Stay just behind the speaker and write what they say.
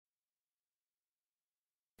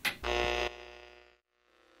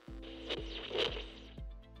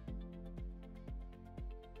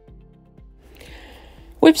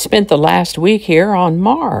We've spent the last week here on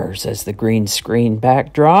Mars as the green screen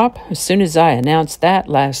backdrop. As soon as I announced that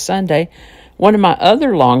last Sunday, one of my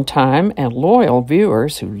other longtime and loyal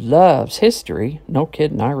viewers who loves history, no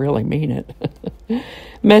kidding, I really mean it,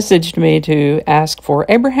 messaged me to ask for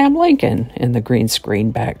Abraham Lincoln in the green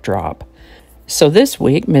screen backdrop. So this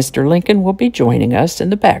week, Mr. Lincoln will be joining us in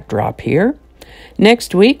the backdrop here.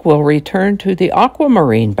 Next week, we'll return to the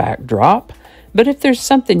aquamarine backdrop. But if there's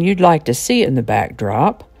something you'd like to see in the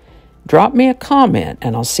backdrop, drop me a comment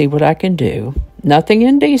and I'll see what I can do. Nothing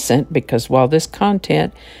indecent, because while this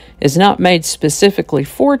content is not made specifically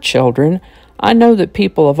for children, I know that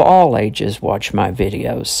people of all ages watch my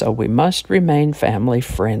videos, so we must remain family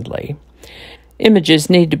friendly. Images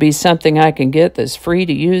need to be something I can get that's free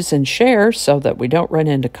to use and share so that we don't run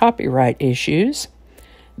into copyright issues.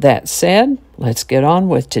 That said, let's get on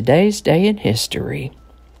with today's day in history.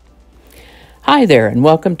 Hi there, and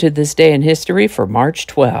welcome to this day in history for March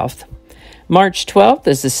 12th. March 12th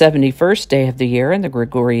is the 71st day of the year in the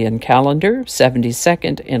Gregorian calendar,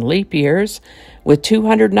 72nd in leap years, with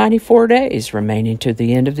 294 days remaining to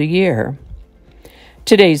the end of the year.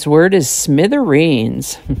 Today's word is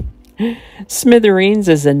smithereens. Smithereens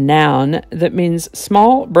is a noun that means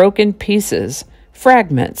small broken pieces,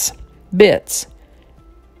 fragments, bits,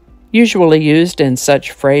 usually used in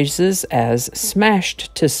such phrases as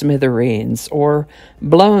smashed to smithereens or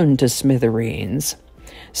blown to smithereens.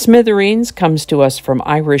 Smithereens comes to us from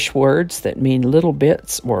Irish words that mean little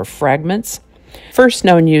bits or fragments. First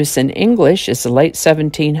known use in English is the late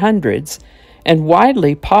 1700s and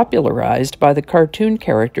widely popularized by the cartoon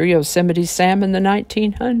character Yosemite Sam in the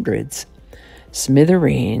 1900s.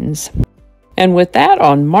 Smithereens. And with that,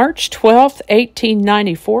 on March 12,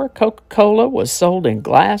 1894, Coca-Cola was sold in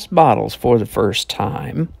glass bottles for the first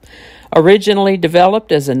time. Originally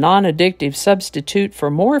developed as a non-addictive substitute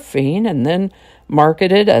for morphine and then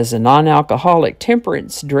marketed as a non-alcoholic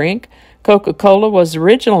temperance drink, Coca-Cola was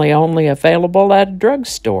originally only available at a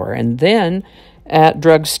drugstore and then at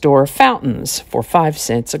drugstore fountains for 5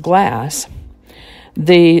 cents a glass.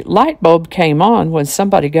 The light bulb came on when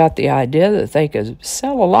somebody got the idea that they could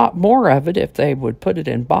sell a lot more of it if they would put it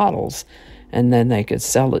in bottles, and then they could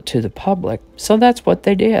sell it to the public. So that's what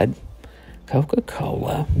they did.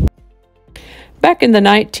 Coca-Cola. Back in the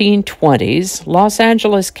 1920s, Los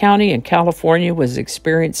Angeles County in California was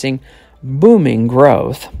experiencing booming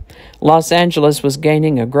growth. Los Angeles was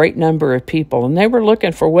gaining a great number of people, and they were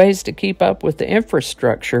looking for ways to keep up with the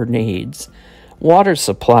infrastructure needs. Water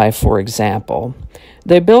supply, for example.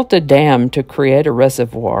 They built a dam to create a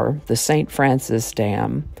reservoir, the St. Francis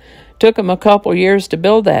Dam. Took them a couple years to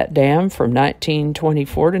build that dam from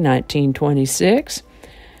 1924 to 1926.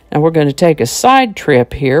 Now we're going to take a side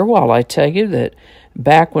trip here while I tell you that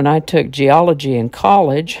back when I took geology in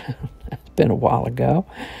college, it's been a while ago,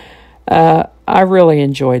 I really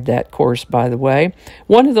enjoyed that course, by the way.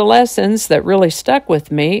 One of the lessons that really stuck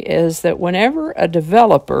with me is that whenever a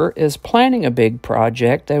developer is planning a big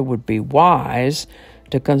project, they would be wise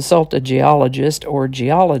to consult a geologist or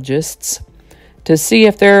geologists to see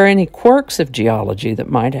if there are any quirks of geology that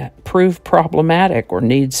might prove problematic or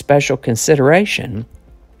need special consideration.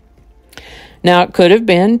 Now, it could have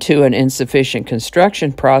been to an insufficient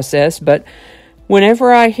construction process, but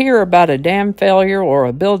whenever I hear about a dam failure or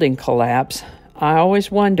a building collapse, I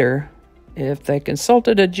always wonder if they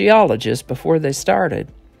consulted a geologist before they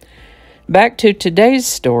started. Back to today's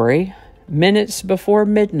story. Minutes before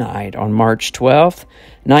midnight on March 12th,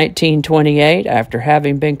 1928, after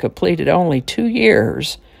having been completed only 2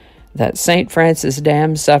 years, that St. Francis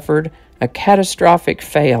Dam suffered a catastrophic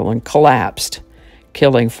fail and collapsed,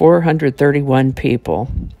 killing 431 people.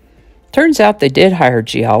 Turns out they did hire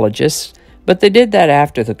geologists, but they did that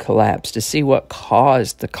after the collapse to see what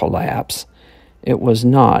caused the collapse. It was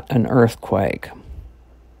not an earthquake.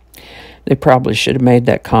 They probably should have made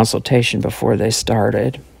that consultation before they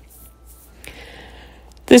started.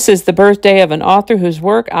 This is the birthday of an author whose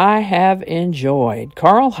work I have enjoyed,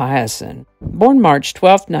 Carl Hiaasen. Born March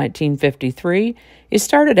 12, 1953, he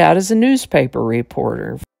started out as a newspaper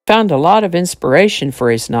reporter. Found a lot of inspiration for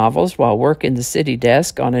his novels while working the city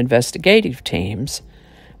desk on investigative teams.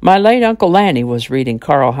 My late Uncle Lanny was reading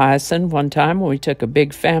Carl Hiaasen one time when we took a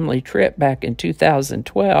big family trip back in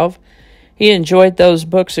 2012. He enjoyed those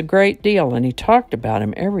books a great deal, and he talked about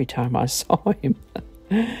him every time I saw him.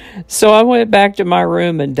 So I went back to my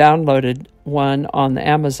room and downloaded one on the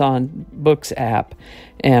Amazon Books app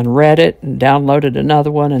and read it and downloaded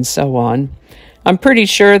another one and so on. I'm pretty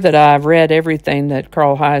sure that I've read everything that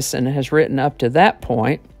Carl Hiaasen has written up to that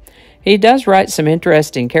point. He does write some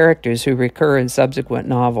interesting characters who recur in subsequent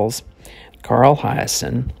novels. Carl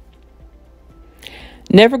Hiaasen.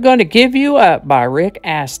 Never Gonna Give You Up by Rick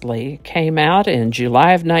Astley came out in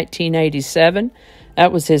July of 1987.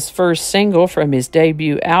 That was his first single from his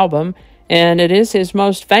debut album, and it is his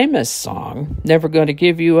most famous song. Never Gonna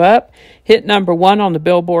Give You Up hit #1 on the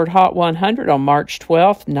Billboard Hot 100 on March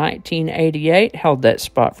 12, 1988, held that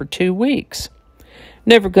spot for 2 weeks.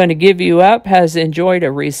 Never Gonna Give You Up has enjoyed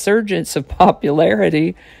a resurgence of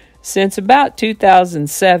popularity since about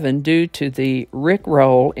 2007 due to the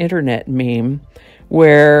Rickroll internet meme,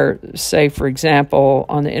 where, say, for example,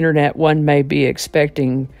 on the internet, one may be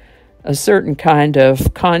expecting a certain kind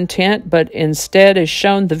of content, but instead is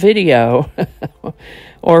shown the video,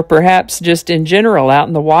 or perhaps just in general out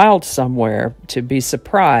in the wild somewhere to be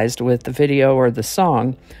surprised with the video or the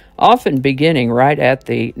song, often beginning right at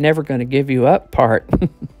the Never Gonna Give You Up part.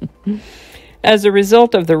 As a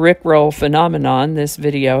result of the Rickroll phenomenon, this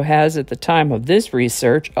video has, at the time of this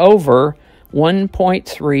research, over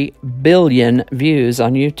 1.3 billion views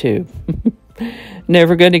on YouTube.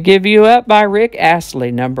 Never Gonna Give You Up by Rick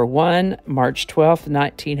Astley, #1, March 12th,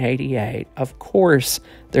 1988. Of course,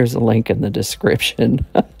 there's a link in the description.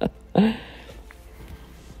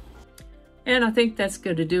 And I think that's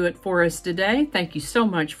going to do it for us today. Thank you so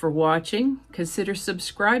much for watching. Consider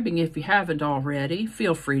subscribing if you haven't already.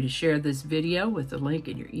 Feel free to share this video with a link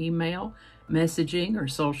in your email, messaging, or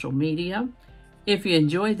social media. If you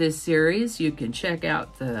enjoy this series, you can check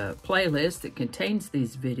out the playlist that contains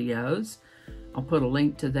these videos. I'll put a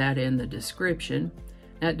link to that in the description.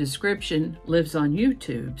 That description lives on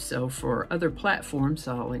YouTube, so for other platforms,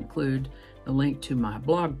 I'll include a link to my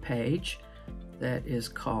blog page that is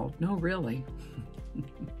called No Really.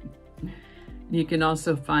 You can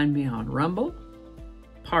also find me on Rumble,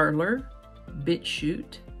 Parler,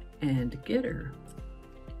 BitChute, and Getter.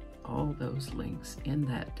 All those links in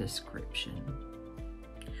that description.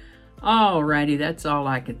 Alrighty, that's all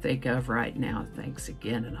I can think of right now. Thanks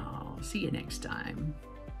again, and I'll see you next time.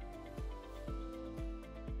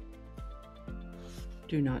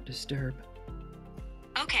 Do not disturb.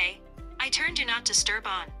 Okay, I turned Do Not Disturb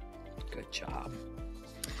on. Good job.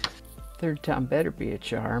 Third time better be a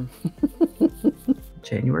charm.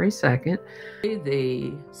 January 2nd.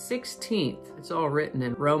 The 16th. It's all written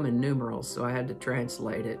in Roman numerals, so I had to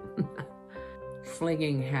translate it.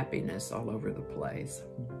 Flinging happiness all over the place.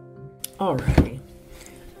 Alrighty.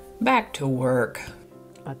 Back to work.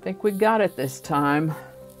 I think we got it this time.